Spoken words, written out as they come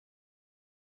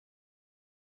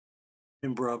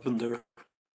in Brabender.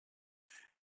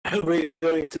 We're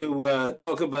going to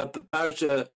talk about the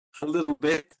parsha a little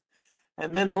bit,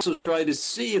 and then also try to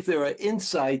see if there are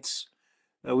insights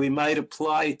that we might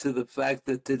apply to the fact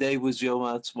that today was Yom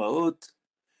HaAtzmaut,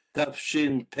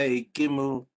 Tafshin Pei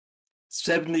Gimel,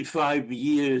 75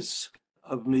 years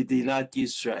of Medinat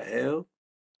Yisrael,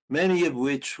 many of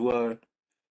which were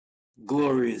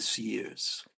glorious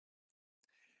years.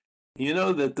 You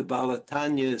know that the Baal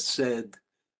HaTanya said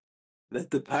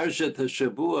that the Parshat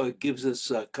HaShavua gives us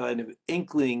a kind of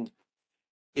inkling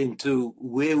into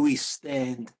where we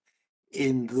stand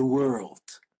in the world.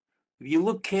 If you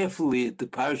look carefully at the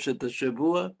Parshat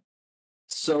HaShavua,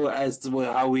 so as to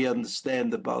how we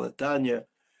understand the Baal HaTanya,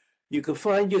 you can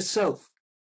find yourself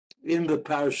in the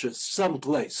Parsha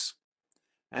someplace.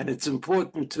 And it's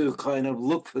important to kind of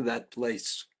look for that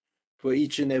place for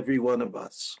each and every one of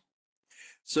us.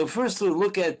 So first we'll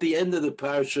look at the end of the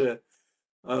Parsha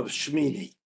of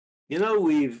Shmini. You know,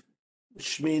 we've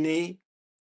Shmini,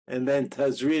 and then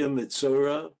Tazria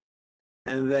Mitzorah,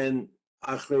 and then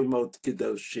Achrei Mot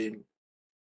Kedoshim.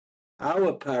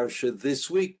 Our parsha this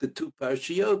week, the two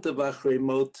parshiyot of Achrei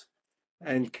Mot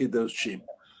and Kedoshim.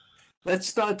 Let's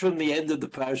start from the end of the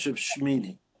parsha of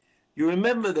Shmini. You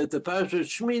remember that the parsha of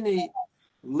Shmini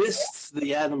lists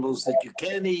the animals that you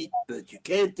can eat, that you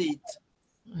can't eat,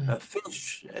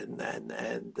 fish and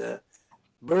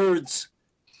birds.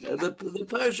 The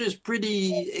parsha is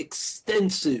pretty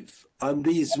extensive on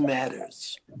these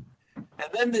matters.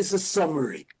 And then there's a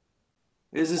summary.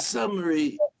 There's a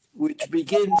summary which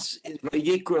begins in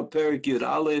Vayikra Perek Yud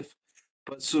Aleph,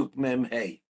 Pasuk Mem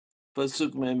Hey.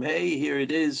 Pasuk Mem Hey, here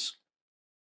it is,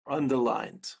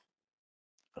 underlined.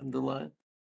 Underlined.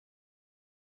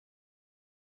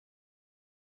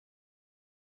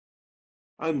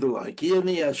 Underlined. Ki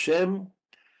ani Hashem,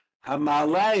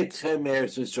 Hamala etchem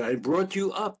Eretz Mitzrayim, brought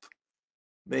you up,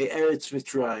 May Eretz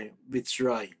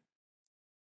Mitzrayim.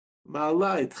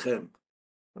 Ma'ala etchem.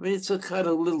 I mean, it's a kind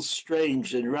of little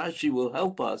strange, and Rashi will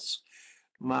help us.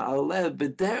 Ma'aleh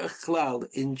b'derech klal,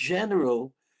 in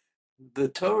general, the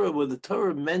Torah, when the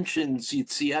Torah mentions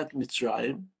Yitziat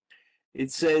Mitzrayim,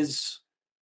 it says,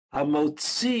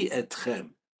 Hamotzi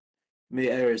etchem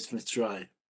me'eretz Mitzrayim.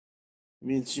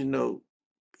 Means, you know,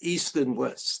 east and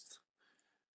west,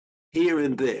 here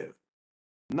and there.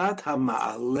 Not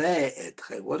Hama'aleh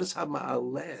etchem. What is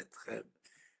Hama'aleh etchem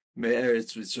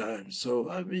me'eretz Mitzrayim? So,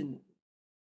 I mean,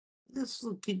 let's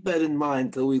keep that in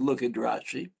mind till we look at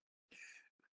Rashi.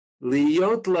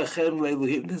 Liyot lachem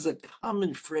le'eluhim. There's a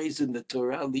common phrase in the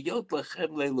Torah. Liyot lachem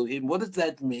le'eluhim. What does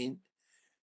that mean?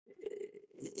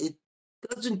 It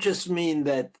doesn't just mean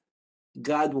that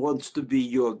God wants to be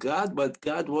your God, but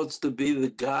God wants to be the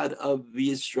God of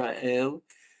Israel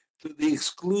to the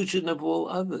exclusion of all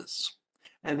others.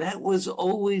 And that was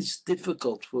always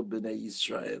difficult for Bnei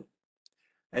Israel,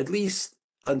 at least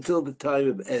until the time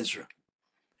of Ezra.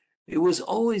 It was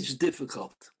always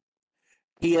difficult.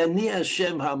 It's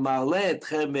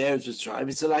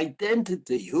an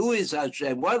identity. Who is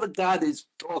Hashem? While the God is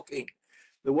talking,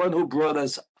 the one who brought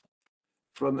us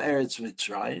from Eretz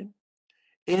Mitzrayim,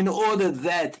 in order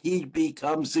that he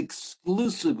becomes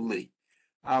exclusively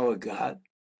our God.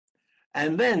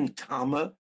 And then,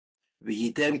 comma,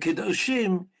 v'yitem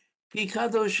kedoshim, ki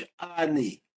kadosh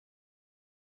ani.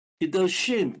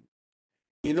 Kedoshim.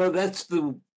 You know, that's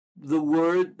the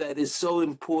word that is so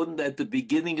important at the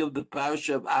beginning of the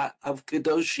parsha of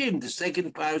Kedoshim, the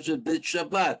second parsha of this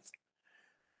Shabbat.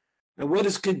 And what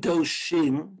is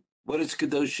Kedoshim? What does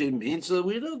Kedoshim mean? So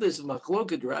we know there's a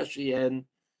machloket, Rashi and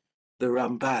the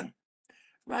Ramban.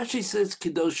 Rashi says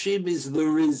Kedoshim is the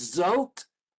result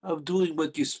of doing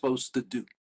what you're supposed to do.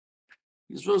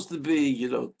 You're supposed to be, you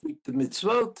know, keep the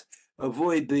mitzvot,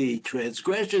 avoid the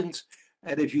transgressions,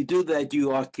 and if you do that,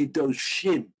 you are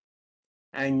Kedoshim.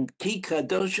 And Ki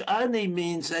Kadosh Ani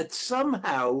means that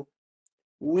somehow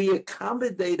we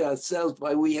accommodate ourselves,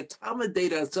 by we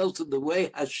accommodate ourselves in the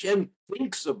way Hashem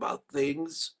thinks about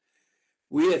things,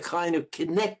 we are kind of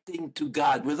connecting to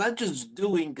God. We're not just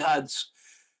doing God's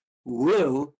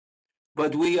will,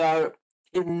 but we are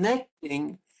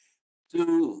connecting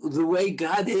to the way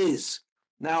God is.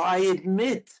 Now, I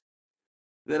admit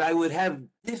that I would have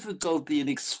difficulty in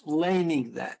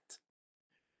explaining that.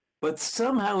 But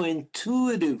somehow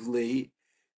intuitively,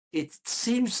 it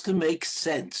seems to make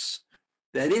sense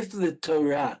that if the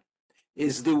Torah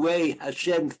is the way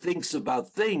Hashem thinks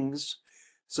about things,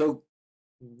 so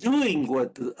doing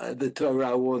what the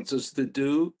Torah wants us to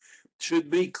do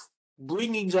should be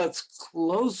bringing us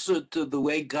closer to the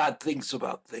way God thinks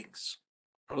about things.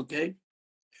 Okay?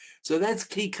 So that's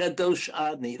Ki Kadosh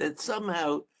Ani, that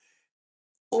somehow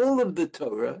all of the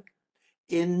Torah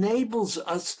enables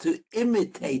us to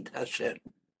imitate Hashem.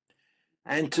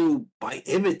 And by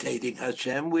imitating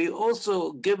Hashem, we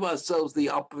also give ourselves the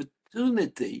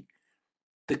opportunity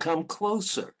to come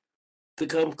closer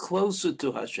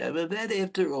to Hashem. And that,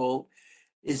 after all,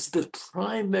 is the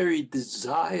primary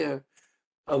desire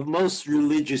of most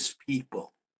religious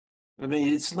people. I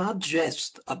mean, it's not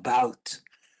just about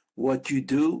what you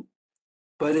do,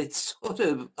 but it's sort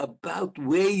of about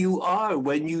where you are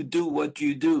when you do what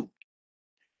you do.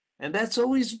 And it's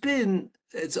always been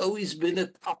a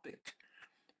topic,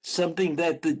 something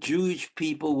that the Jewish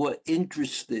people were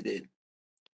interested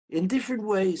in different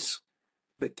ways.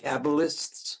 The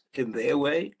Kabbalists in their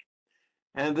way,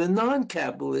 and the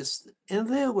non-Kabbalists in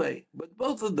their way. But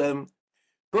both of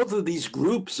these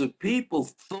groups of people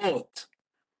thought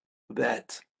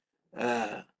that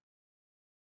Kadosh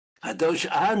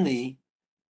Ani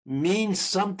means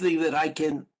something that I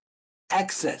can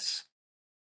access.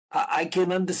 I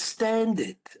can understand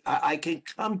it. I can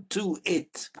come to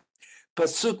it.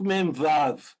 Pasuk Mem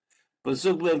Vav.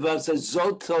 Pasuk Mem Vav says,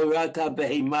 Zot Torat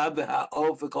HaBehema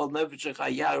v'ha'or v'kol nefesh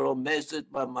ha'chaya romeset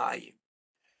b'mayim.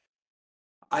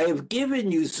 I have given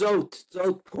you Zot,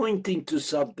 Zot pointing to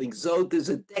something. Zot is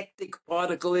a deictic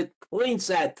particle. It points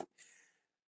at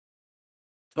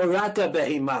Torat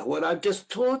HaBehema, what I've just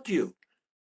taught you.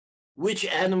 Which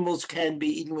animals can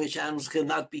be eaten, which animals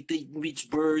cannot be eaten, which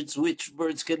birds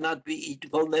cannot be eaten,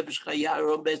 all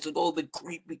the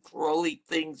creepy, crawly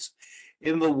things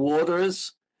in the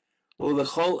waters, or the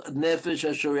whole nefesh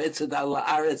hashoretzet al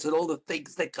haaretz, and all the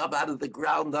things that come out of the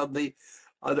ground on the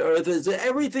earth.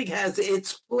 Everything has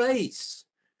its place.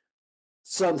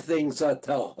 Some things are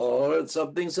tahor, and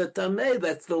some things are tameh.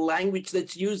 That's the language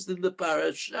that's used in the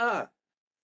parasha.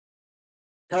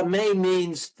 Tameh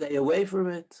means stay away from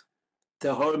it.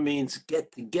 Tahor means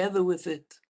get together with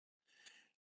it.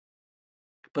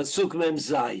 Pasuk Mem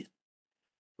Zayin.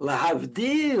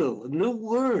 Lahavdil, new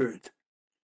word.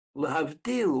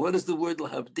 Lahavdil, what is the word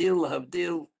lahavdil?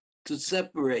 Lahavdil, to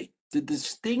separate, to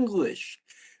distinguish.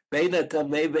 Beina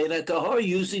tameh, beina tahor,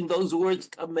 using those words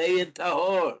tameh and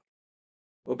tahor.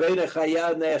 Ubeina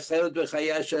chaya ne'achel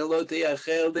v'chaya shelo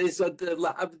te'achel. These are the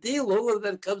lahavdil. All of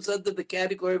that comes under the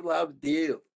category of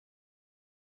lahavdil.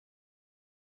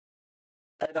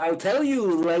 And I'll tell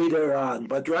you later on,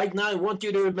 but right now I want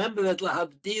you to remember that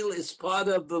lahavdil is part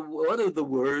of one of the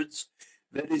words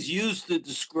that is used to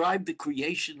describe the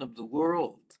creation of the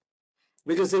world.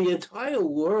 Because the entire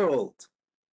world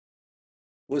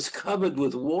was covered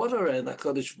with water, and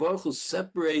HaKadosh Baruch Hu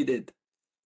separated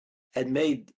and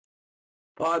made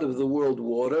part of the world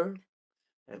water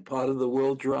and part of the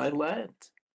world dry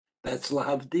land. That's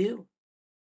lahavdil.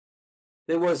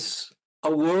 There was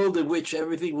a world in which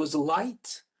everything was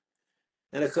light.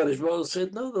 And HaKadosh Baruch Hu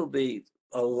said, no, there'll be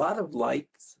a lot of light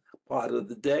part of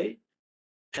the day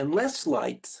and less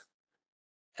light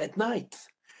at night.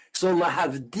 So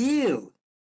lahavdil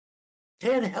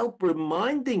can't help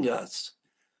reminding us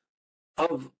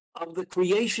of the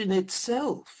creation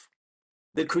itself.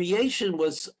 The creation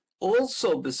was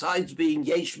also, besides being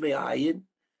yesh me'ayin,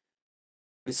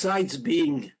 besides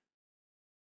being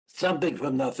something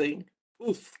from nothing,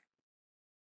 poof,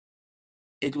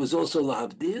 it was also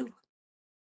lahavdil.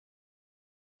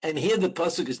 And here the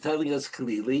pasuk is telling us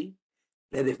clearly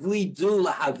that if we do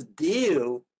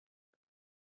lahavdil,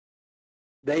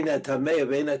 beina tameh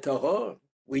beina tahor,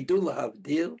 we do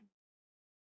lahavdil,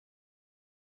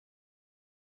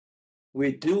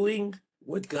 we're doing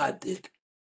what God did.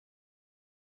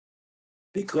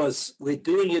 Because we're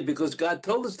doing it because God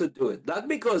told us to do it, not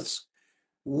because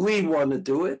we want to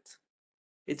do it.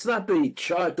 It's not the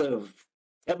chart of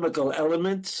chemical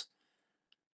elements.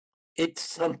 It's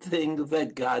something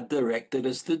that God directed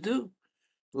us to do.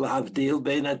 Lahavdil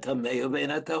beina tameh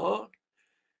beina tahor.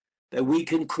 That we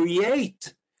can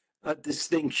create a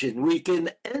distinction. We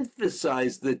can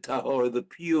emphasize the tahor, the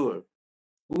pure.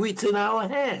 It's in our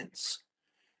hands.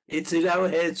 It's in our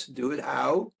hands to do it.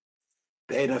 How?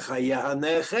 We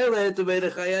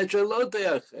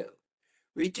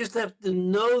just have to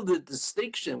know the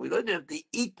distinction. We don't have to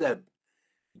eat them.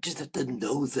 We just have to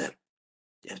know them.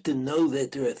 You have to know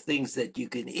that there are things that you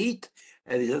can eat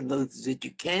and there are things that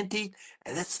you can't eat.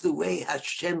 And that's the way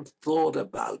Hashem thought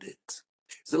about it.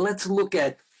 So let's look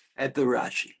at the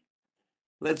Rashi.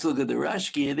 Let's look at the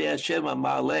Rashi. Hashem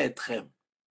amaleh etchem.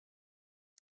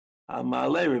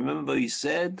 Amaleh, remember he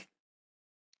said,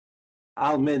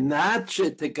 Al menat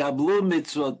shetekablu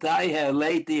mitzvotai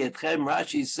ha'aleiti etchem.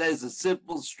 Rashi says a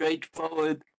simple,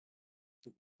 straightforward,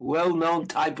 well-known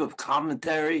type of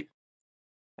commentary.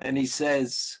 And he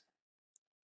says,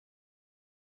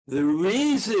 the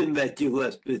reason that you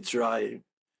left Mitzrayim,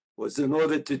 was in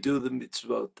order to do the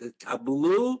mitzvot. The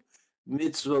kablu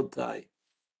mitzvotai,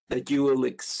 that you will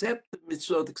accept the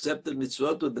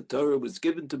mitzvot when the Torah was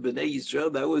given to Bnei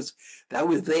Yisrael. That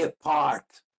was their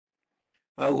part.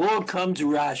 Along comes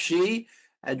Rashi,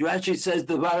 and Rashi says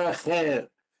the Varacher,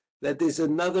 that there's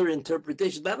another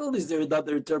interpretation. Not only is there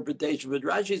another interpretation, but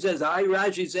Rashi says,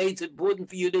 Rashi say it's important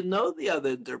for you to know the other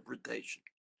interpretation.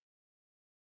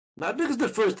 Not because the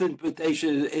first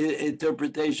interpretation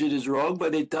is wrong,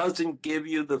 but it doesn't give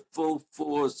you the full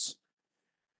force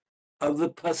of the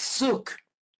pasuk.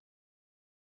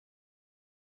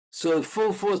 So the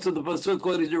full force of the pasuk,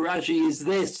 according to Rashi, is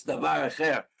this, the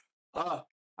Varacher. Oh,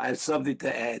 I have something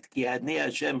to add. Ki ani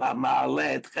Hashem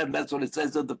ha'ma'aleh etchem. That's what it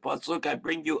says in the pasuk. I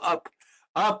bring you up,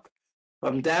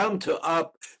 from down to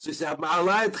up. So it says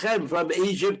ha'ma'aleh etchem, from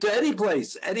Egypt to any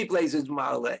place. Any place is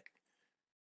ma'aleh.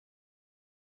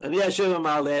 Ani Hashem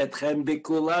ha'ma'aleh etchem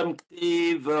bikulam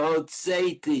ktiv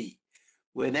v'hotzeiti.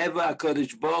 Whenever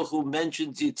HaKadosh Baruch Hu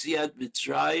mentions Yetziat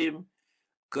Mitzrayim,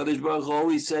 HaKadosh Baruch Hu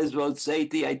always says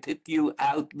v'hotzeiti, I took you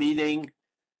out, meaning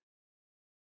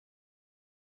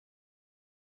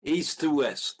east to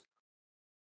west.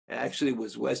 Actually, it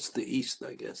was west to east,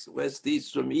 I guess. West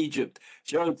east from Egypt.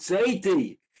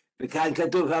 Shotzeiti, v'kan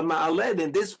katuv ha'ma'aleh.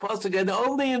 In this pasuk, and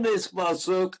only in this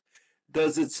pasuk,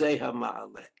 does it say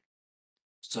ha'ma'aleh.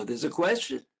 So there's a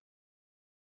question.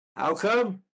 How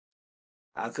come?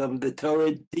 How come the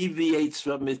Torah deviates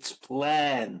from its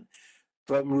plan,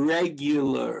 from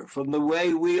regular, from the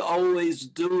way we always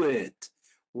do it?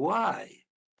 Why?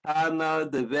 Tana,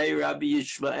 the way Rabbi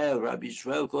Yishmael. Rabbi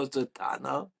Yishmael calls it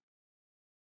Tana,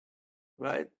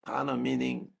 right? Tana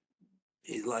meaning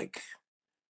he's like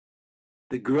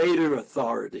the greater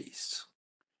authorities.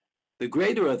 The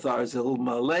greater authorities, if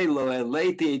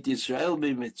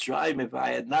I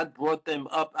had not brought them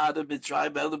up out of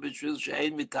Mitzrayim,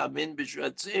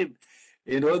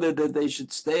 in order that they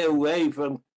should stay away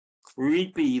from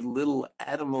creepy little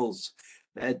animals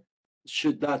that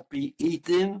should not be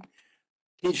eaten,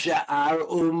 Kisha'ar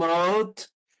umot,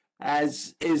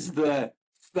 as is the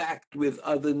fact with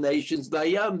other nations,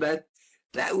 Dayam,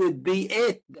 that would be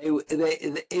it.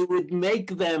 It would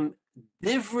make them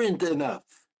different enough.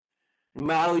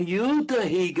 Malyuta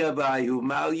higabayu.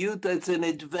 Malyuta, it's an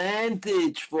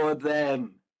advantage for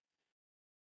them.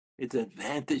 It's an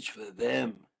advantage for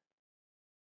them.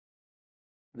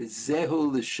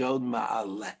 V'zehu l'shon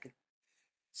ma'aleh.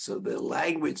 So the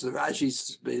language, Rashi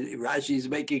is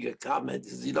making a comment.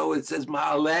 It says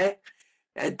ma'aleh.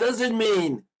 It doesn't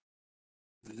mean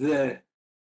the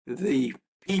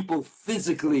people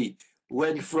physically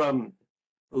went from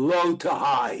low to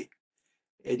high.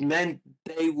 It meant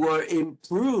they were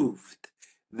improved.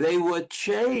 They were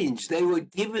changed. They were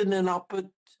given an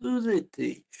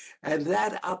opportunity. And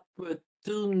that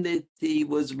opportunity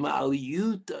was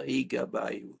Malyuta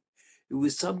Higabayu. It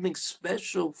was something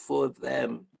special for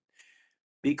them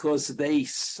because they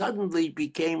suddenly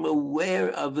became aware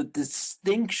of a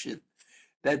distinction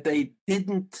that they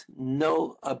didn't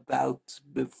know about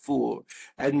before.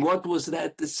 And what was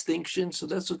that distinction? So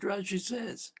that's what Rashi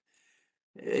says.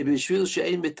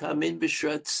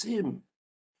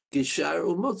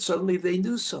 Suddenly they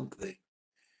knew something.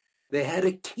 They had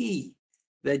a key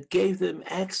that gave them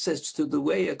access to the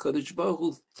way HaKadosh Baruch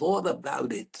Hu thought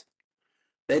about it.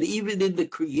 That even in the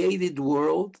created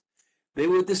world, there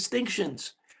were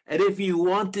distinctions. And if you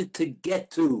wanted to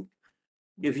get to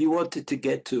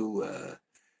a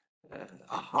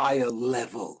higher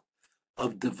level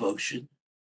of devotion,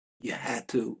 you had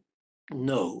to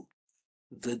know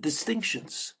the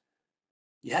distinctions.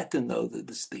 You had to know the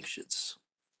distinctions.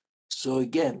 So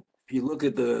again, if you look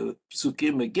at the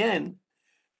psukim again,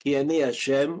 Ki ani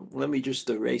Hashem, let me just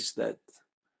erase that.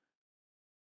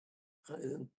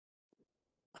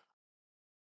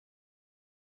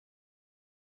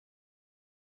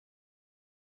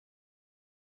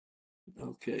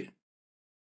 Okay.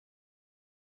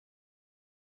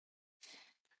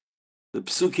 The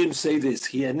psukim say this,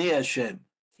 Ki ani Hashem.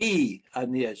 Ki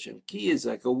ani Hashem. Ki is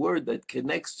like a word that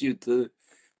connects you to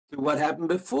what happened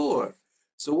before.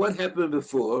 So what happened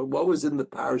before? What was in the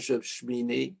parasha of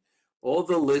Shmini? All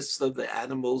the lists of the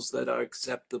animals that are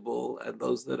acceptable and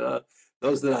those that are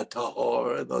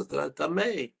tahor and those that are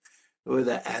tamei. Were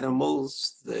the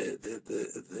animals, the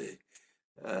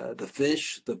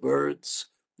fish, the birds.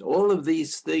 All of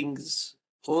these things,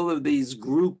 all of these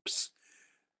groups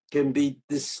can be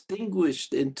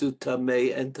distinguished into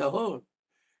tamei and tahor.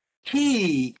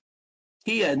 Ki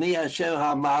ani Hashem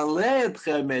ha'maleh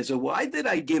etchem. So why did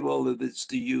I give all of this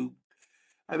to you?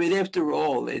 I mean, after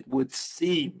all, it would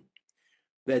seem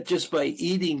that just by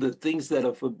eating the things that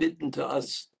are forbidden to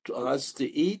us us to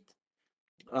eat,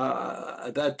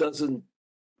 that doesn't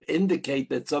indicate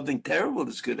that something terrible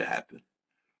is going to happen.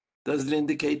 Doesn't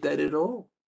indicate that at all.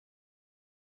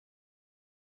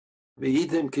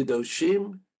 V'hitem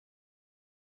kedoshim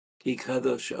ki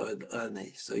kadosh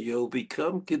ani. So you'll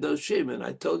become kedoshim. And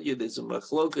I told you there's a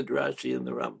machloket Rashi and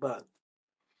the Ramban,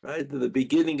 right? At the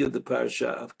beginning of the parasha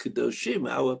of kedoshim,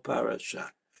 our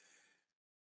parasha.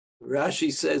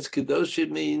 Rashi says kedoshim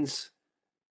means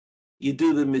you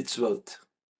do the mitzvot.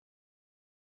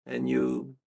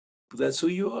 And that's who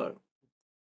you are.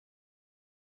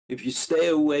 If you stay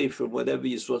away from whatever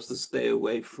you're supposed to stay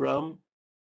away from,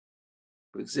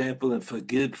 for example, in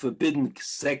forbidden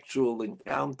sexual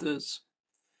encounters,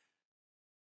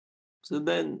 so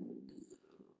then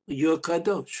you're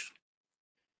kadosh.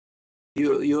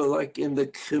 You're like in the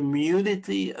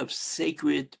community of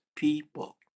sacred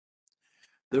people.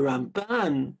 The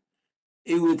Ramban,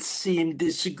 it would seem,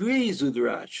 disagrees with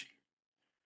Rashi.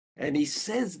 And he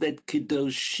says that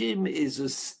Kedoshim is a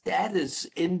status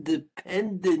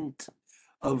independent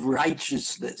of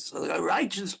righteousness. A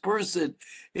righteous person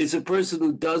is a person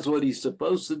who does what he's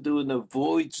supposed to do and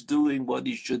avoids doing what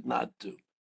he should not do.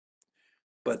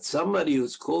 But somebody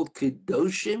who's called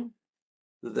Kedoshim,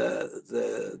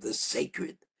 the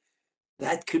sacred,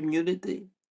 that community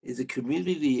is a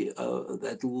community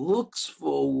that looks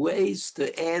for ways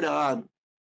to add on.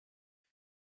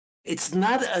 It's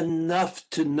not enough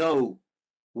to know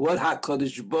what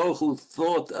HaKadosh Baruch Hu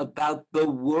thought about the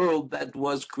world that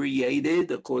was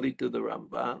created, according to the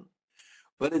Ramban,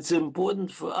 but it's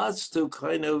important for us to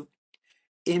kind of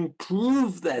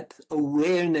improve that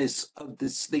awareness of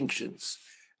distinctions.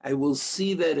 I will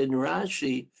see that in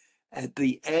Rashi at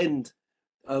the end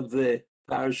of the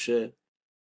parsha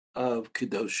of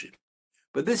Kedoshim.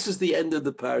 But this is the end of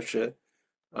the parsha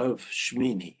of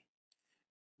Shmini.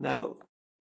 Now,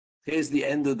 here's the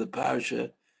end of the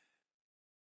parsha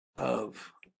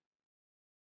of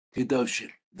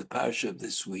Kedoshim, the parsha of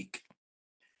this week.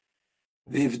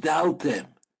 Vivdaltem.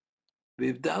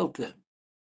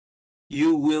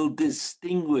 You will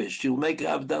distinguish. You'll make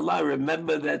Havdalah.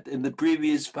 Remember that in the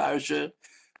previous parsha,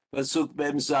 Pasuk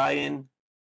Mem Zayin,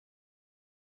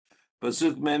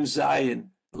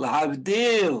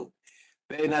 Lahavdil,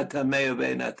 Bein HaTamei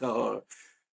Bein HaTahor.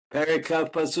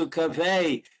 Perikav Pasuk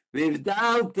Kavei,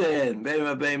 Vivdaltem,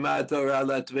 Bein Torah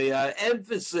Latvia.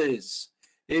 Emphasis.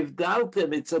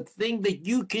 Vivdaltem. It's a thing that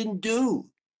you can do.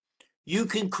 You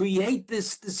can create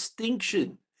this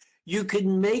distinction. You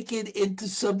can make it into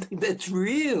something that's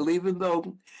real, even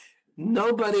though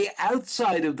nobody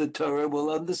outside of the Torah will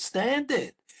understand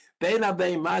it. We're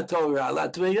talking about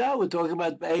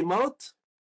Beimot.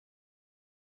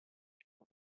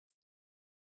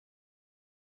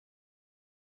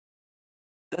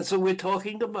 That's what we're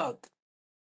talking about.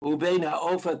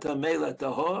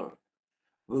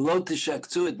 ולא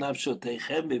תשקצו את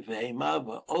נפשותיכם בבהמה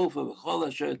ועוף וכל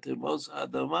אשר תרמוס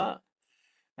האדמה.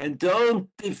 And don't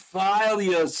defile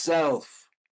yourself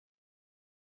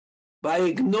by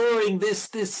ignoring this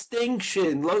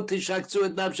distinction. לא תשקצו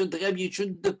את נפשותיכם, you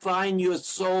shouldn't define your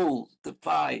soul,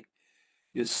 defy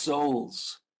your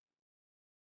souls,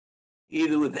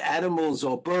 either with animals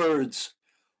or birds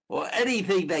or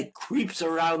anything that creeps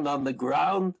around on the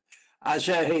ground.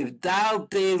 Asher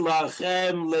hivdalti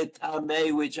lachem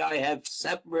letamei, which I have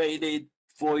separated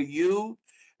for you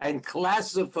and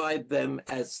classified them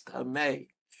as tamei.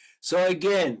 So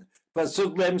again,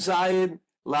 pasuk mem zayin,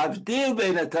 lavdil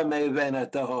ben tamei ben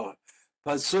tahor.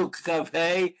 Pasuk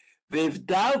kafei,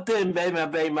 vivdaltem ben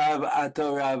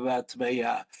atorah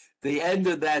v'atmeya. The end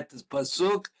of that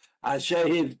pasuk, asher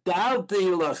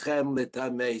hivdalti lachem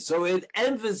letamei. So it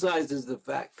emphasizes the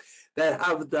fact that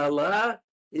Havdalah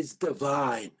is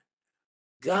divine.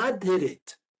 God did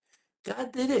it.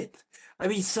 God did it. I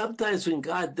mean, sometimes when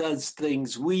God does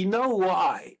things, we know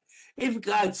why. If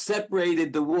God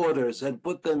separated the waters and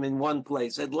put them in one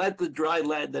place and let the dry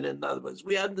land in another place,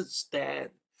 we understand.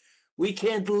 We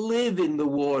can't live in the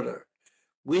water.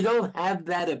 We don't have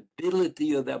that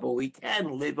ability or that, but we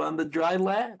can live on the dry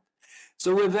land.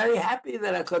 So we're very happy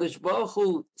that HaKadosh Baruch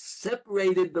Hu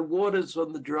separated the waters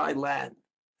from the dry land.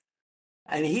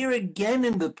 And here again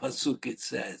in the pasuk it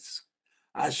says,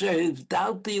 "Asher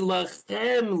hivdalti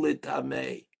lachem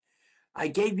litamei." I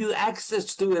gave you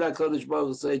access to it. HaKadosh Baruch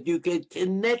Hu said you can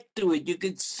connect to it. You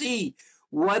can see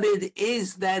what it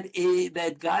is that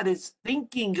God is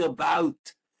thinking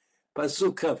about.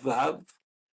 Pasuk Kavav,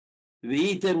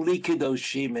 v'yitem li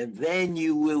kedoshim, and then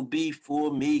you will be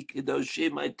for me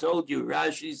kedoshim. I told you.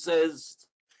 Rashi says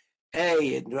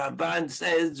A, and Ramban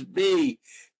says B.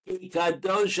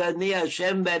 Kadosh Ani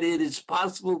Hashem, that it is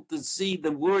possible to see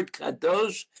the word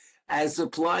Kadosh as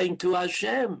applying to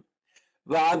Hashem.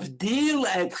 V'avdil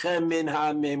etchem min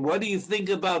hamim. What do you think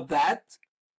about that?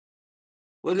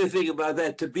 What do you think about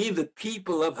that? To be the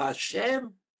people of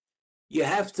Hashem, you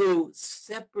have to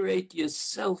separate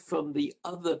yourself from the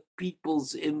other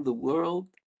peoples in the world.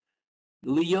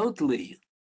 Liotli,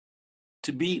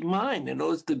 to be mine. In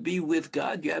order to be with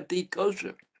God, you have to eat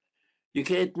kosher. You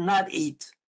can't not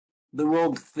eat the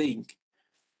wrong thing.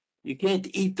 You can't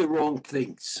eat the wrong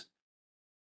things.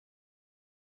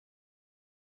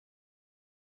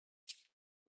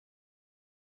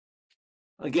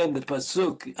 Again, the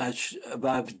pasuk,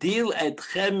 "V'avdil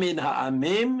etchem min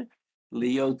ha'amim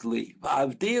liot li."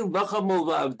 V'avdil, v'chamol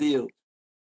v'avdil.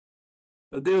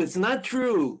 It's not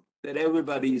true that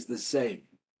everybody is the same.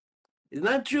 It's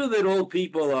not true that all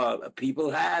people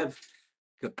have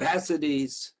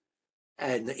capacities,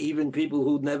 and even people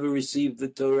who never received the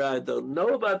Torah don't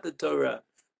know about the Torah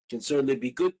can certainly be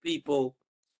good people.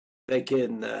 They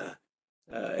can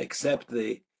accept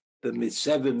the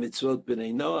seven mitzvot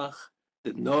b'nei Noach.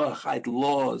 The Noachite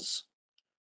laws.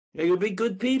 They can be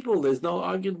good people. There's no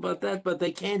argument about that, but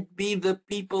they can't be the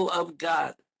people of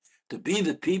God. To be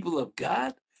the people of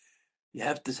God, you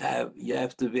have to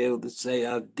be able to say,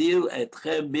 Avdil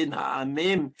etchem min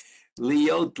ha'amim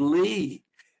liot li.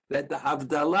 That the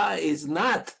Havdalah is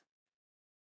not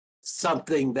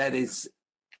something that is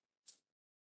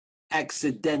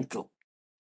accidental,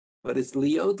 but it's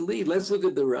liot li. Let's look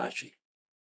at the Rashi.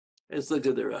 You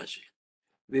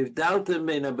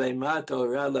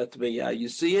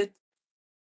see it?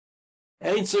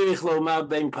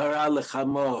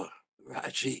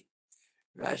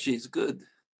 Rashi is good.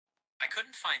 I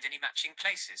couldn't find any matching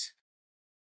places.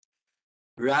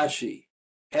 Rashi.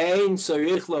 Ein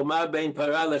tzarich lomar bein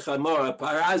para lechamor. A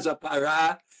para is a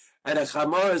para, and a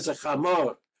chamor is a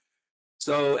chamor.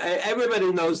 So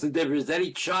everybody knows the difference.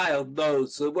 Any child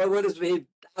knows. So what is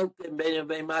v'hivdaltem bein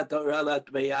bein Torah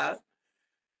latmeya?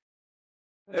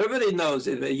 Everybody knows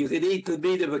it. You can eat the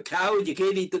meat of a cow, you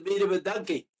can't eat the meat of a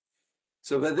donkey.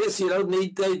 So for this, you don't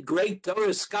need the great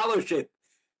Torah scholarship.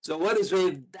 So what is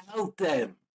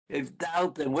v'hivdaltem?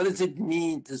 V'hivdaltem. What does it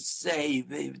mean to say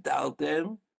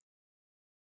v'hivdaltem?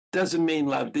 Doesn't mean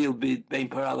lavdil bein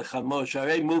para lechamor.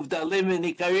 Sharei muvdalim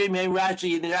v'nikarim ein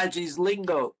Rashi in Rashi's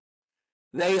lingo.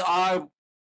 They are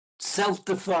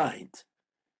self-defined.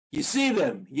 You see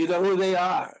them. You know who they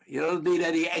are. You don't need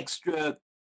any extra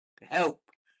help.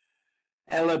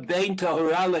 Ela bein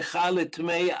tahora lecha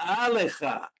letmei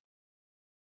alecha.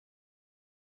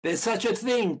 There's such a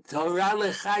thing. Tahora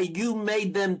lecha, you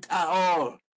made them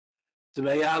tahor.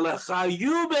 Tmei alecha,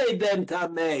 you made them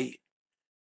tamei.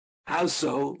 How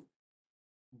so?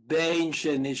 Bein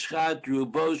shenishchat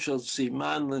rubo shel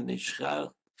siman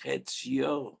lenishchat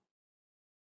chetzio.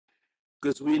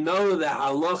 Because we know the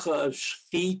halacha of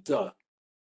shchita.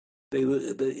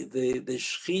 The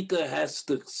shchita has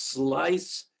to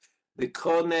slice the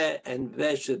koneh and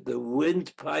veshet, the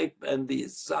windpipe and the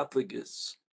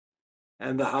esophagus.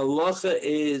 And the halacha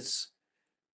is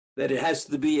that it has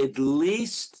to be at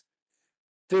least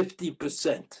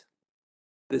 50%.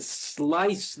 The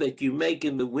slice that you make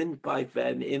in the windpipe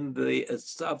and in the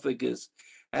esophagus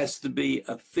has to be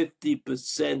a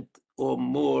 50% or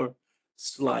more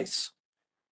slice.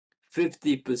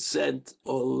 50%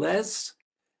 or less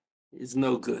is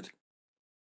no good.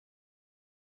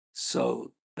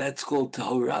 So that's called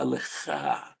Torah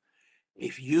Lecha.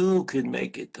 If you can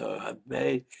make it Torah,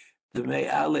 the Mei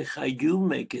Alecha, you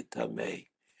make it Tamei.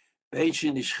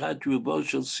 Beishin Ishchat Rubo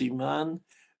Shel Siman,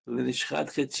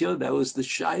 L'Nishchat Chetzio. That was the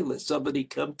Shaila. Somebody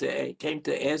came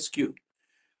to ask you,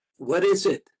 what is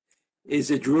it? Is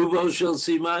it Rubo Shel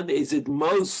Siman? Is it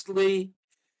mostly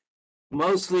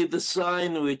the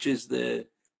sign, which is the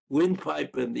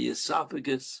windpipe and the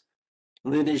esophagus?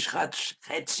 L'Nishchat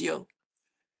Chetzio.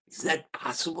 Is that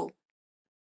possible?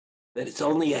 That it's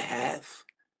only a half?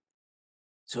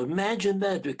 So imagine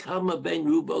that, become a ben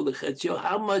rubo lechetzio.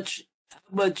 How much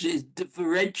it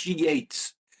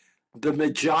differentiates the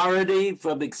majority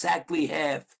from exactly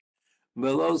half?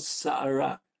 Melos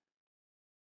sa'ara.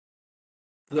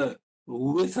 The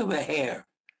width of a hair.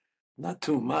 Not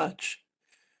too much.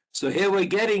 So here we're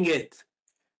getting it.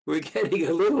 We're getting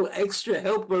a little extra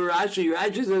help for Rashi.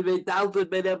 Rashi says, "V'talta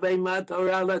ben abeimat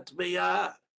Torah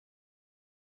latmiyah."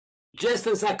 Just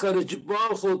as HaKadosh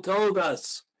Baruch Hu told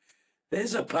us,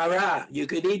 there's a para, you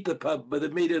can eat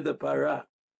the meat of the para.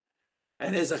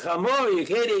 And there's a chamor, you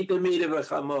can't eat the meat of a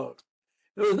chamor.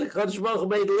 The HaKadosh Baruch Hu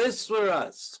made lists for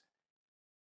us.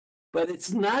 But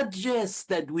it's not just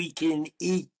that we can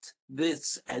eat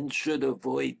this and should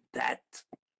avoid that.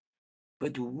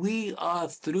 But we are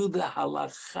through the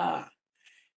halacha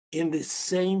in the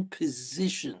same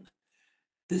position,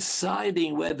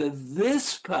 deciding whether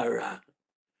this para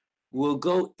will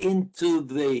go into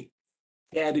the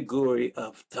category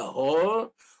of tahor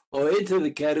or into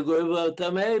the category of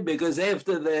tameh, because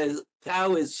after the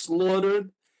cow is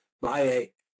slaughtered by a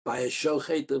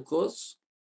shochet, of course,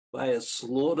 by a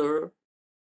slaughterer,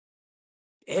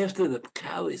 after the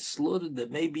cow is slaughtered, there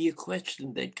may be a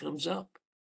question that comes up.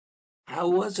 How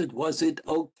was it? Was it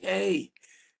okay?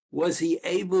 Was he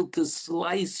able to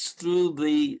slice through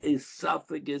the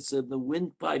esophagus and the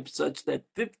windpipe such that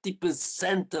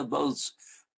 50% of those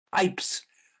pipes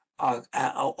are,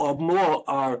 or more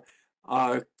are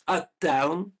cut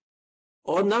down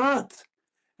or not?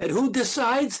 And who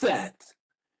decides that?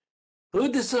 Who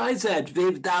decides that?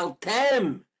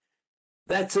 Vivdaltem.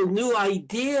 That's a new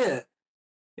idea.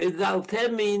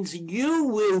 Vivdaltem means you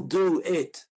will do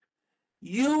it.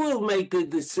 You will make the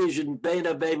decision.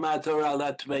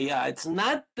 It's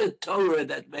not the Torah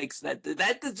that makes that.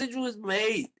 That decision was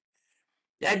made.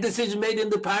 That decision made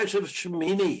in the parish of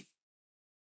Shemini.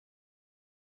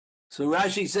 So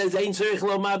Rashi says, "Ein tzarich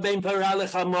lomar bein para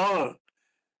lechamor."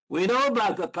 We know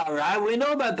about the para. We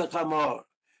know about the chamor.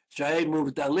 Shai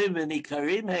muvdalim and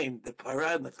ikarim heim. The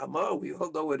para and the chamor. We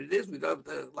all know what it is. We don't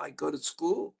have to go to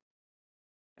school.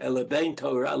 Ela bein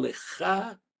Torah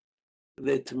lecha. So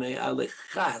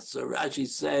Rashi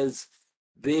says,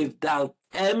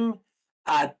 Vivdaltem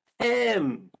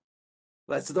atem.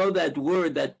 Let's know that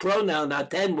word, that pronoun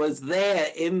atem was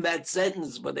there in that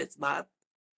sentence, but it's not.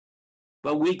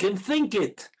 But we can think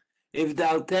it.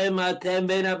 Vivdaltem atem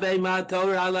ben abei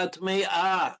Torah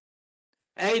latmeah.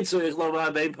 It's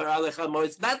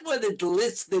not what it's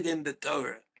listed in the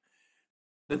Torah.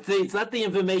 It's not the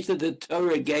information that the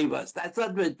Torah gave us. That's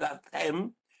not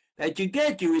Vivdaltem that you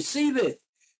get, you receive it.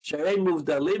 Sharei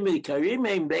muvdalim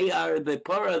karimim, they are the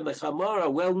para and the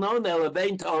chamora, well known.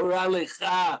 Elabein Torah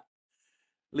lecha,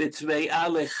 litzvei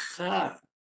alecha,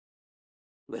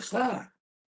 lecha.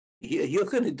 You're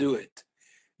going to do it.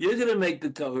 You're going to make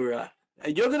the Torah,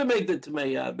 and you're going to make the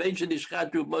Tmeya. Ben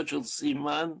shenishchatu moshel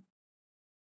siman.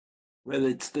 Whether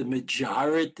it's the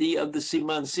majority of the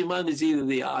siman, siman is either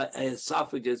the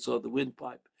esophagus or the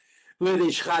windpipe.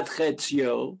 V'nishchat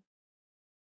chetzio.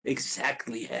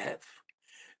 Exactly half.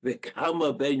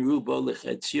 V'kama ben rubo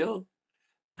lechetzio.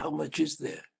 How much is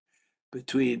there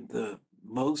between the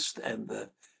most and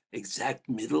the exact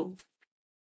middle?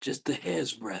 Just a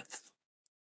hair's breadth.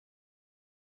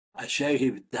 Asher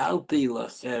hivdalti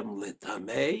lachem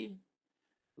letamei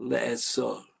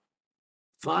le'esor.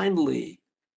 Finally,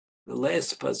 the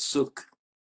last pasuk.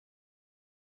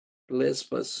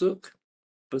 Pasuk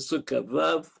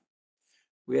Kavav.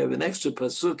 We have an extra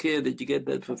pasuk here that you get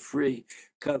that for free.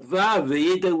 Kavav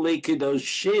v'yitem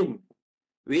lekedoshim.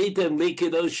 V'yitem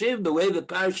lekedoshim, the way the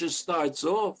parasha starts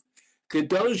off.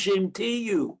 Kedoshim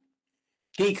tiyu.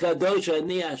 Ki kadosh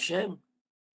ani Hashem.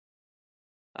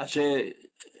 Asher,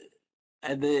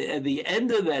 at the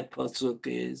end of that pasuk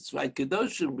is, right,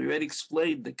 Kedoshim, we already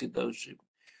explained the Kedoshim.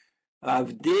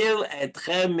 Avdil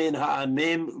etchem min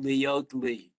ha'amim liyot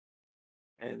li.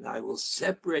 And I will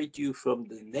separate you from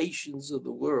the nations of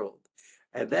the world.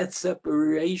 And that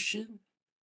separation,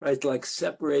 right, like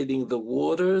separating the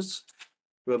waters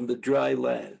from the dry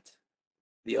land.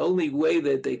 The only way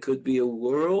that there could be a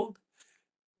world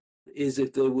is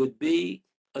if there would be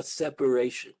a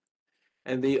separation.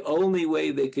 And the only way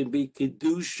there can be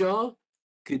Kedusha,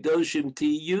 Kedoshim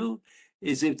Tiyu,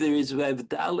 is if there is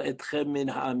Vavdal etchem min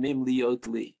ha'amim liyot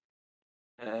li.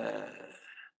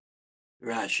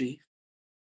 Rashi.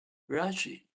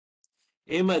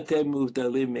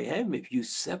 If you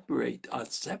separate, are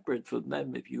separate from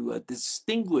them, if you are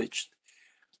distinguished,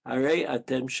 Harei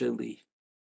atem sheli,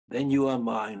 then you are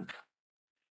mine.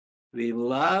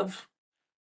 V'imlav,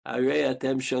 Harei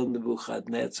atem shel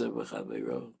Nebuchadnezzar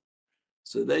v'chavero.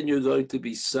 So then you're going to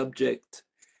be subject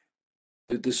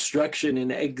to destruction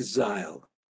and exile.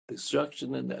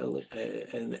 Destruction and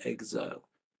exile.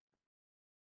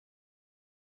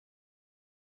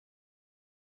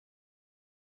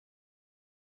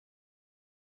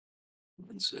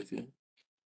 One second.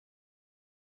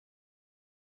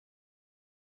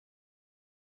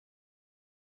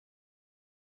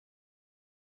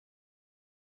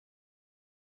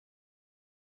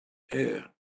 Here.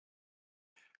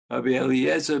 Rabbi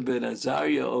Eliezer ben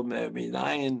Azariah Omer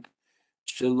Minayin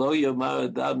Shelo Yomar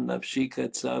Adam Nafshi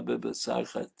Katzar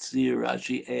Bebasar Chatzir.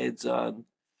 Rashi adds on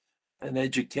an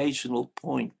educational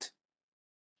point.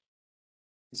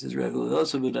 He says, Rabbi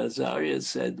Eliezer ben Azariah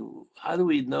said, how do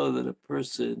we know that a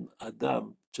person,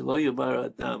 Adam, Shelo Yomar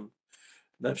Adam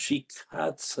Nafshi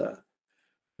Katzar,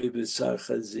 b'bisar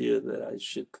chazir, that I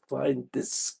should find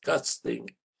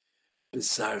disgusting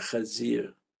bisar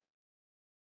chazir.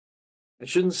 I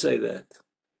shouldn't say that.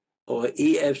 Or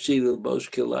EFC l'bosh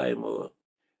kilayim, or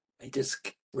I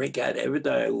just break out every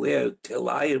time I wear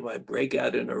kilayim, I break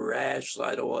out in a rash, so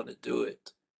I don't want to do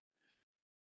it.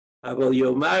 Aval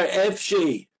yomar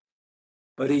efshi,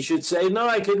 but he should say, no,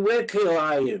 I can wear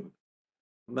kilayim.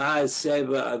 Ma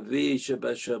seva avi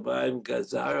shebashamayim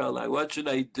gazara, like what should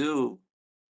I do?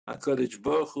 HaKadosh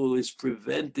Baruch Hu is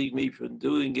preventing me from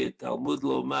doing it. Talmud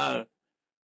lomar,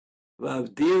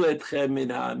 v'avdil etchem min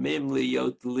ha'amim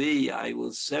liyot li, I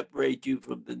will separate you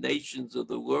from the nations of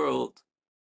the world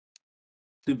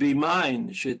to be mine.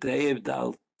 Sheteiv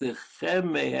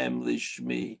daltechem mehem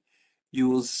lishmi, you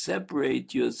will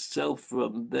separate yourself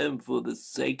from them for the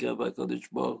sake of HaKadosh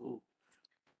Baruch Hu.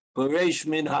 Poresh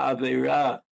min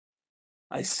ha'avera,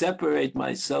 I separate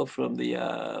myself from the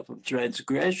from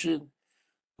transgression.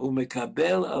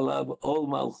 Umekabel alav ol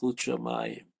malchut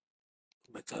shamayim.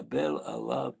 Umekabel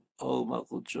alav ol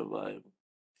malchut shamayim.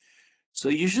 So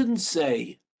you shouldn't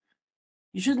say,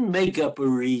 you shouldn't make up a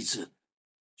reason.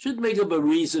 You shouldn't make up a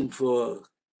reason for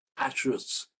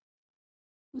kashrus.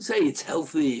 You say it's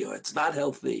healthy or it's not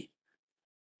healthy,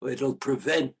 or it'll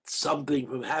prevent something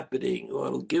from happening, or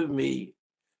it'll give me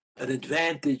an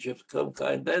advantage of some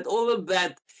kind. That all of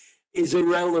that is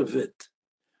irrelevant.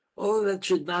 All of that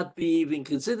should not be even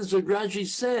considered. That's what Rashi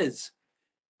says.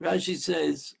 Rashi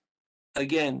says,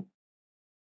 again,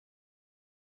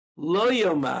 Lo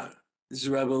Yomar, this is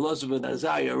Rabbi Elazar ben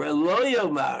Azariah, Lo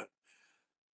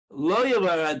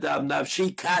Yomar Adam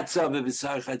Nafshi Katzav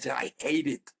V'Bisar Chatzir, I hate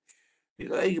it. You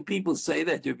know, people say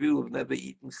that, your people have never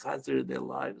eaten chatzir in their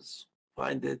lives,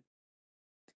 find it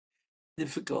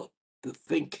difficult to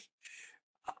think.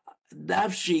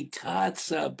 Nafshi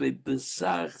Katzav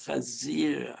V'Bisar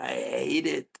Chazir, I hate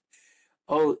it.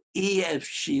 Oh,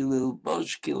 EFC little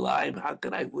bosh kilayim. How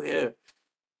can I wear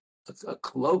a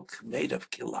cloak made of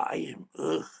kilayim?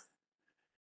 Ugh.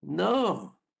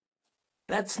 No,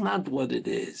 that's not what it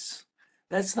is.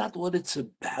 That's not what it's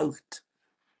about.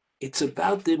 It's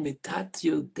about the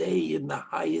imitatio Dei in the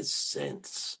highest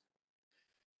sense.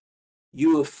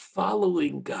 You are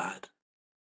following God.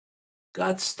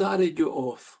 God started you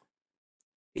off.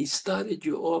 He started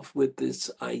you off with this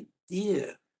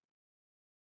idea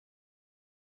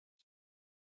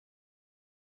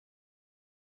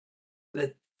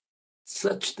that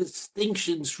such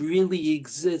distinctions really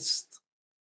exist,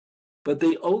 but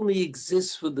they only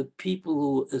exist for the people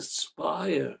who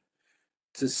aspire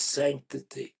to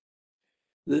sanctity,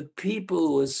 the people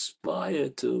who aspire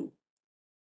to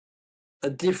a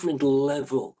different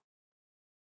level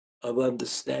of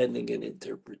understanding and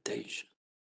interpretation.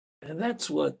 And that's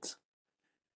what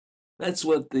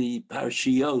the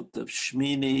parshiot of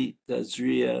Shmini,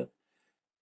 Tazria,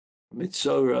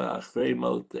 Mitzora,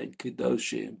 Achremot, and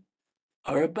Kedoshim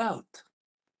are about.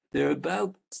 They're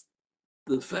about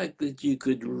the fact that you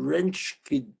could wrench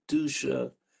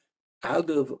Kedusha out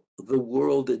of the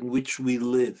world in which we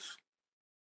live.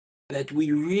 That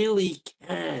we really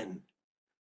can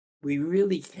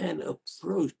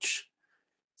approach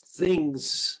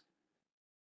things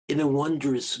in a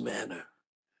wondrous manner.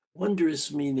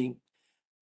 Wondrous meaning,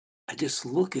 I just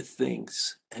look at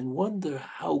things and wonder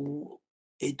how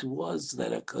it was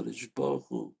that HaKadosh Baruch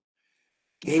Hu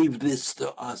gave this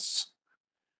to us,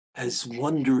 as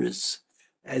wondrous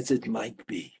as it might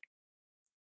be.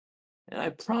 And I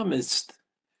promised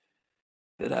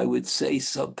that I would say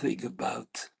something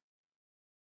about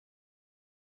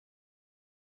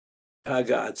Yom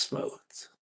HaAtzmaut.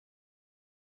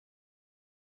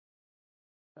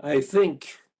 I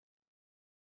think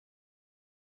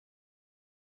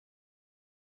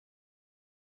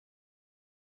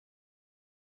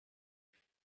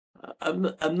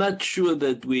I'm not sure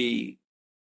that we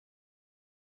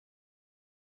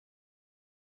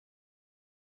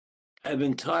have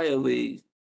entirely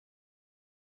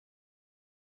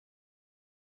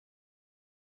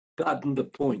gotten the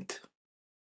point.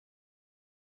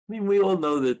 I mean, we all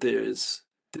know that there is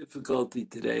difficulty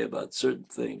today about certain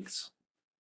things.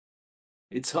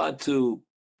 It's hard to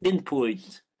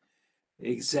pinpoint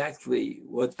exactly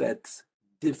what that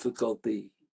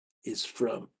difficulty is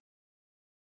from.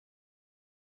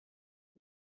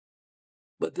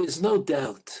 But there's no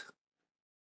doubt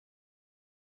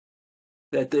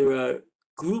that there are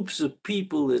groups of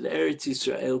people in Eretz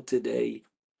Israel today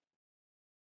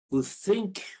who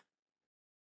think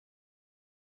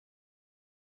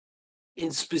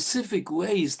in specific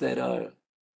ways that are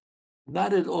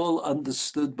not at all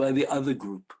understood by the other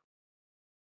group.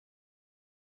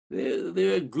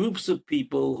 There are groups of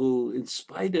people who, in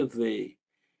spite of the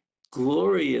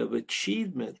glory of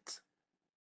achievement,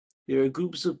 there are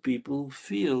groups of people who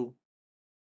feel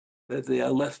that they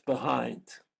are left behind.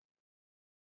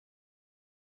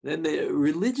 Then there are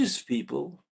religious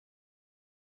people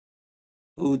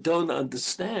who don't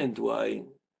understand why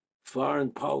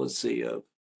foreign policy of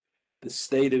the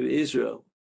state of Israel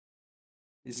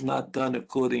is not done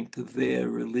according to their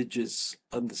religious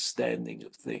understanding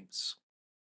of things.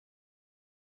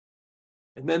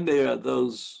 And then there are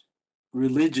those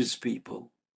religious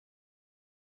people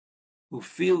who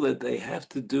feel that they have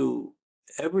to do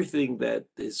everything that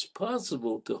is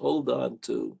possible to hold on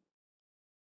to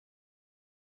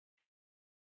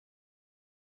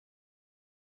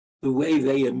the way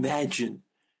they imagine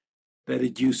that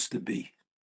it used to be.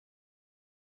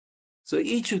 So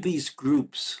each of these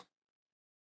groups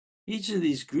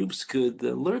could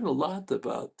learn a lot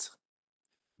about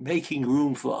making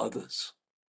room for others,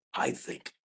 I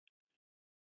think,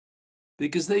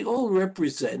 because they all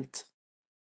represent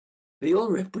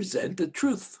the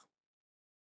truth.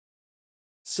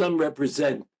 Some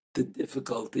represent the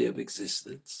difficulty of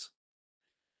existence.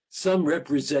 Some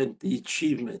represent the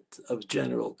achievement of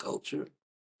general culture.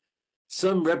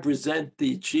 Some represent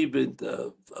the achievement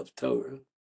of Torah.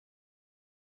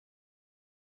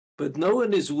 But no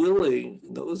one is willing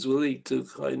to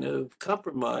kind of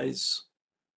compromise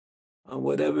on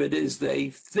whatever it is they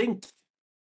think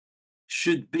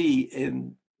should be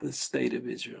in the state of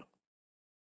Israel.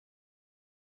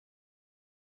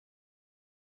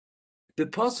 The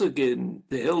pasuk in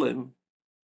the Tehillim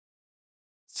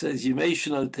says, "Yimei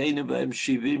shenalteinu b'hem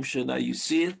shivim shana." You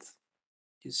see it?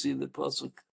 You see the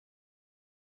pasuk?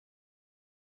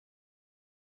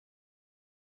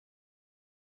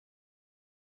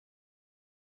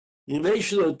 Yimei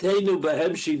shenalteinu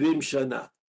b'hem shivim shana.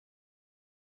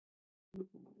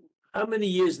 How many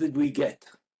years did we get?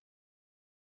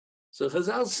 So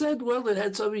Chazal said, well, it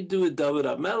had something to do with David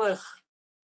HaMelech.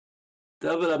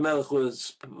 David HaMelech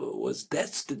was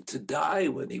destined to die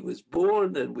when he was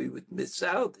born, and we would miss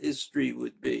out. History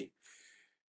would be.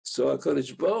 So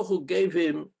HaKadosh Baruch Hu gave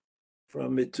him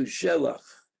from Metushelach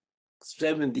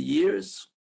 70 years.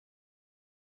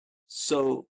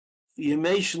 So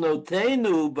Yemei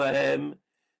Shnotenu Bahem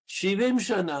Shivim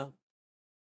Shana.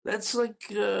 That's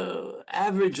like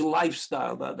average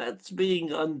lifestyle. Now, that's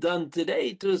being undone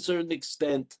today to a certain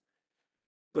extent,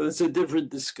 but it's a different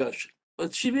discussion.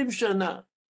 But Shivim Shana,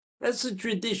 that's a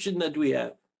tradition that we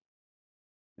have.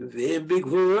 V'hem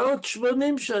b'gvurot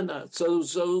shmonim shana. So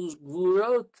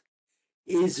gvurot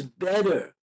is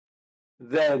better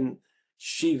than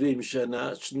Shivim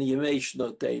Shana, Yemei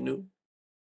Shnotenu,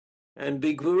 and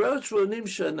b'gvurot shmonim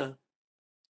shana.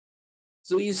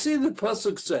 So you see the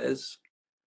pasuk says,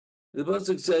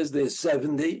 there's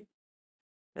 70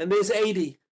 and there's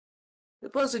 80. The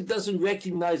pasuk doesn't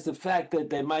recognize the fact that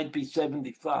there might be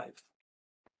 75.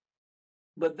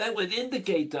 But that would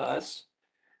indicate to us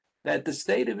that the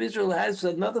state of Israel has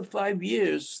another 5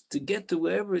 years to get to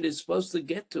wherever it is supposed to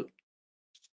get to.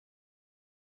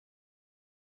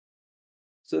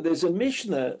 So there's a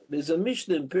Mishnah in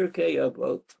Pirkei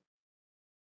Avot,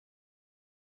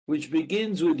 which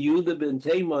begins with Yehuda ben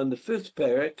Tema on the 5th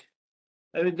parak.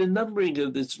 I mean, the numbering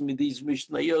of these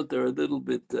Mishnayot are a little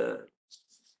bit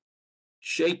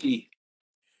shaky,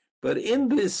 but in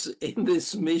this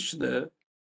Mishnah,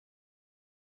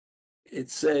 it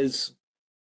says,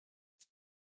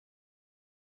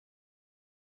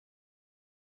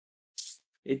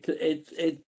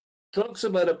 it talks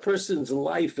about a person's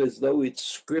life as though it's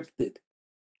scripted,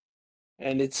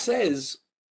 and it says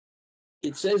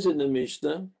in the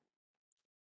Mishnah,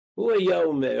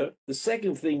 the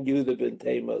second thing Yehuda ben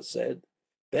Tema said,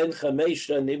 Ben Chamesh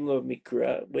Shanim Lo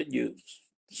Mikra, when you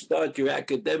start your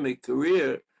academic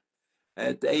career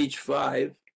at age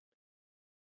 5,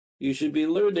 you should be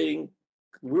learning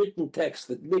written text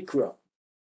at Mikra.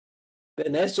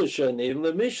 Ben Eser Shanim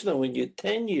Lo Mishnah, when you're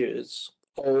 10 years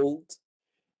old,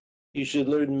 you should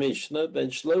learn Mishnah. Ben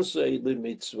Shlosei Lo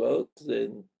Mitzvot,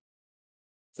 then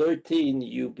 13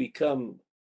 you become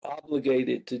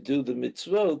obligated to do the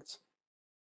mitzvot.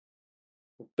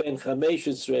 Ben Chamesh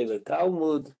Esrei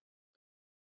LeTalmud,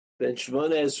 Ben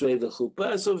Shmona Esrei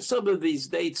LeChuppah. So some of these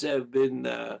dates have been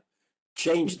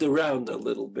changed around a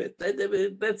little bit.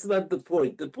 That's not the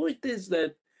point. The point is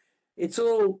that it's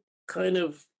all kind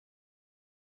of,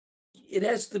 it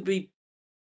has to be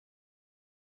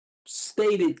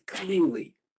stated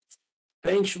clearly.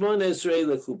 Ben Shmona Esrei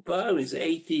LeChuppah is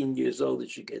 18 years old, he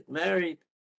should get married.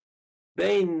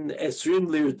 Ben Esrim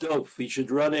Lirdov, he should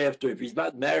run after. If he's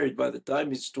not married by the time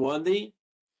he's 20,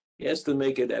 he has to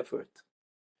make an effort.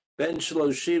 Ben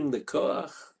Shloshim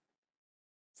Lekoach,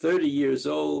 30 years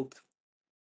old,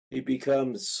 he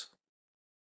becomes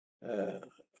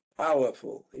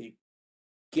powerful. He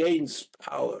gains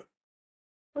power.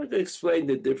 I can explain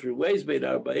the different ways. Bein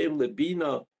Arba'im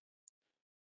Lebina,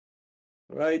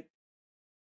 right?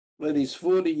 When he's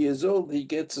 40 years old, he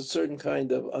gets a certain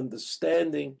kind of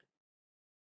understanding.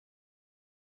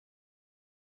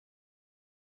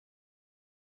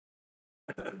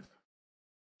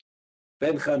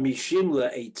 Ben Chamishim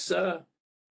La'etza,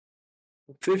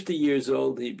 50 years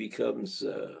old, he becomes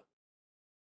a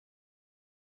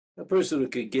person who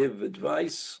could give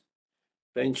advice.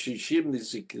 Ben Shishim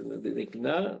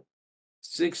L'Zikna,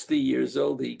 60 years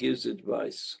old, he gives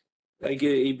advice. Like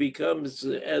he becomes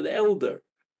an elder,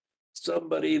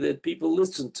 somebody that people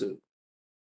listen to.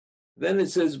 Then it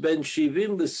says Ben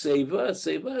Shivim L'Seva.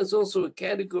 Seva is also a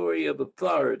category of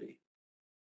authority.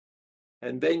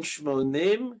 And Ben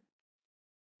Shmonim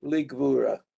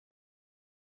Ligvura.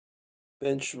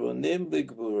 Ben Shmonim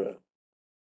Ligvura.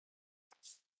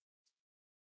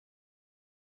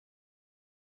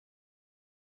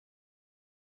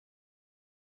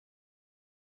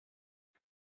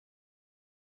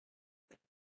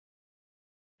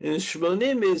 And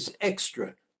Shmonim is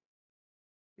extra,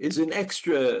 is an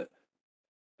extra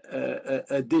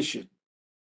addition.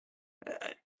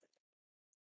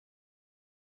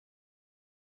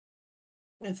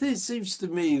 It seems to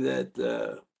me that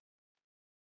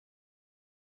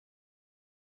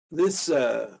this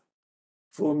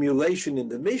formulation in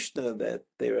the Mishnah, that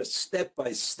there are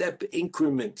step-by-step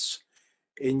increments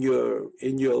in your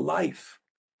life,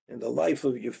 in the life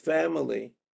of your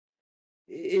family,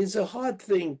 is a hard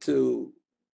thing to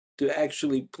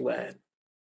actually plan.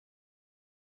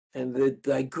 And the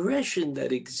digression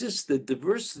that exists, the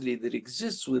diversity that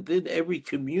exists within every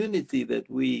community that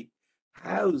we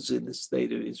house in the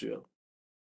state of Israel,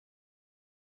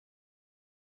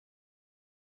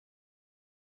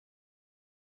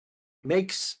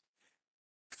 makes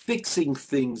fixing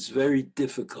things very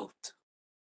difficult.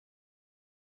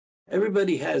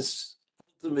 Everybody has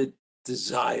ultimate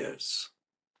desires.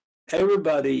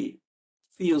 Everybody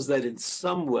feels that in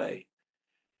some way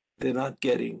they're not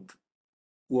getting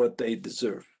what they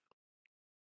deserve.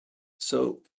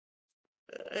 So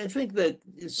I think that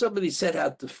if somebody set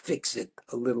out to fix it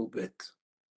a little bit,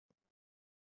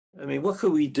 I mean, what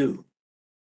could we do?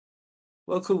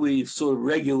 What could we sort of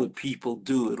regular people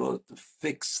do in order to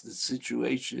fix the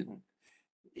situation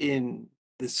in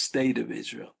the state of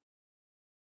Israel?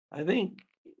 I think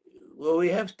what we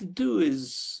have to do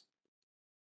is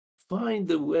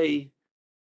find a way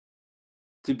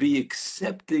to be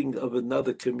accepting of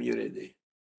another community.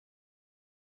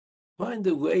 Find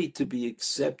a way to be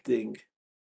accepting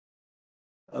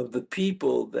of the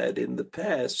people that in the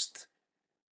past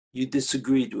you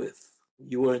disagreed with,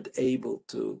 you weren't able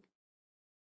to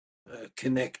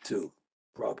connect to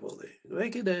properly.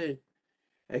 Make it a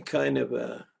kind of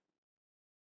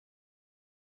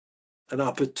an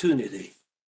opportunity.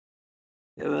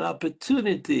 You have an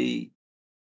opportunity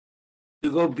to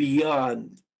go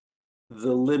beyond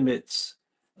the limits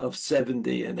of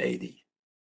 70 and 80.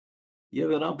 You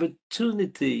have an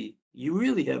opportunity, you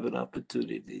really have an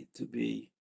opportunity to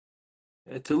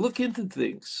look into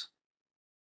things.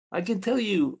 I can tell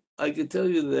you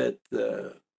that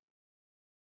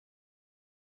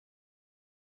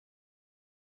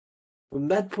from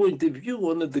that point of view,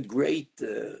 one of the great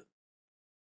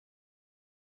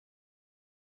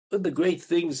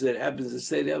things that happens in the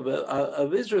state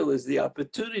of Israel is the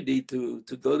opportunity to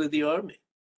go to the army.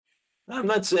 I'm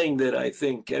not saying that I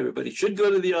think everybody should go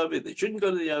to the army, they shouldn't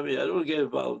go to the army, I don't get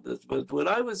involved with this, but when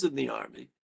I was in the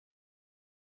army,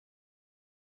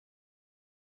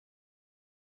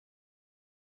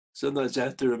 sometimes I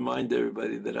have to remind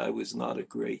everybody that I was not a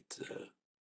great,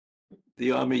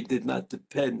 the army did not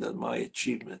depend on my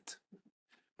achievement.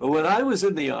 But when I was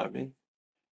in the army,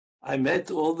 I met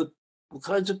all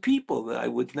kinds of people that I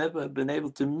would never have been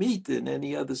able to meet in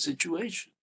any other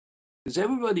situation. Because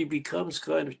everybody becomes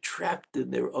kind of trapped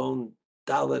in their own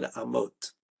Dalet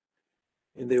Amot,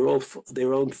 in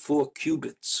their own 4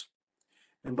 cubits.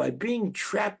 And by being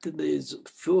trapped in these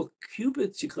 4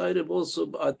 cubits, you kind of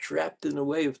also are trapped in a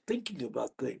way of thinking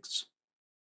about things.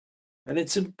 And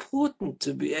it's important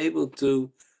to be able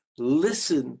to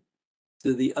listen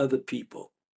to the other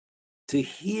people, to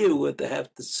hear what they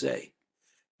have to say,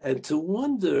 and to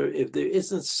wonder if there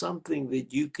isn't something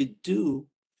that you could do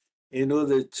in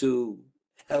order to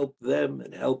help them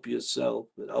and help yourself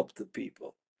and help the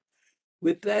people.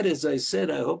 With that, as I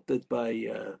said, I hope that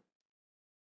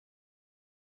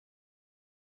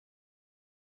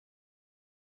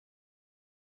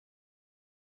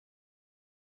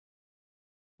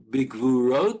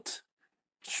bigvurot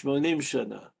shmonim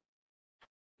shana.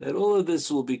 That all of this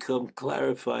will become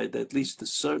clarified, at least to a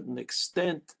certain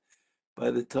extent,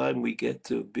 by the time we get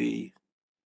to be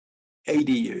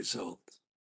 80 years old.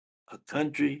 A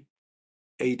country,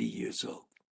 80 years old.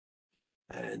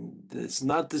 And it's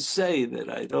not to say that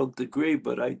I don't agree,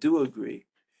 but I do agree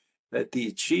that the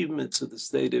achievements of the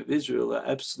state of Israel are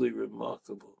absolutely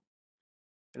remarkable.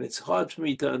 And it's hard for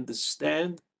me to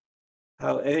understand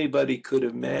how anybody could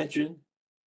imagine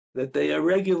that they are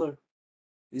regular.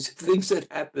 These are things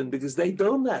that happen because they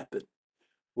don't happen.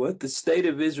 What the state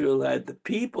of Israel had, the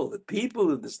people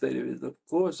of the state of Israel, of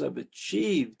course, have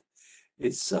achieved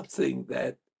is something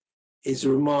that is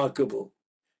remarkable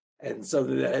and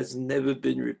something that has never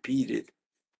been repeated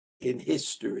in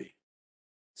history.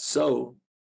 So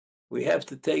we have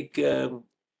to take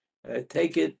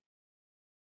it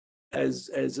as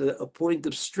a point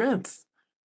of strength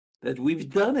that we've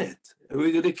done it. And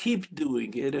we're going to keep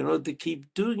doing it. In order to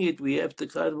keep doing it, we have to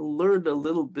kind of learn a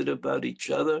little bit about each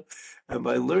other. And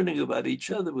by learning about each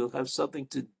other, we'll have something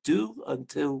to do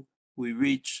until we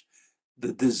reach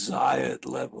the desired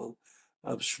level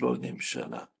of Shmonim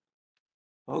Shana.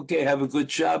 Okay, have a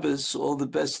good Shabbos. All the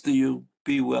best to you.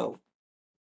 Be well.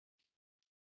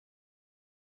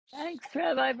 Thanks,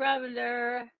 Rabbi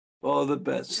Bravender. All the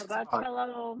best. Shabbat shalom.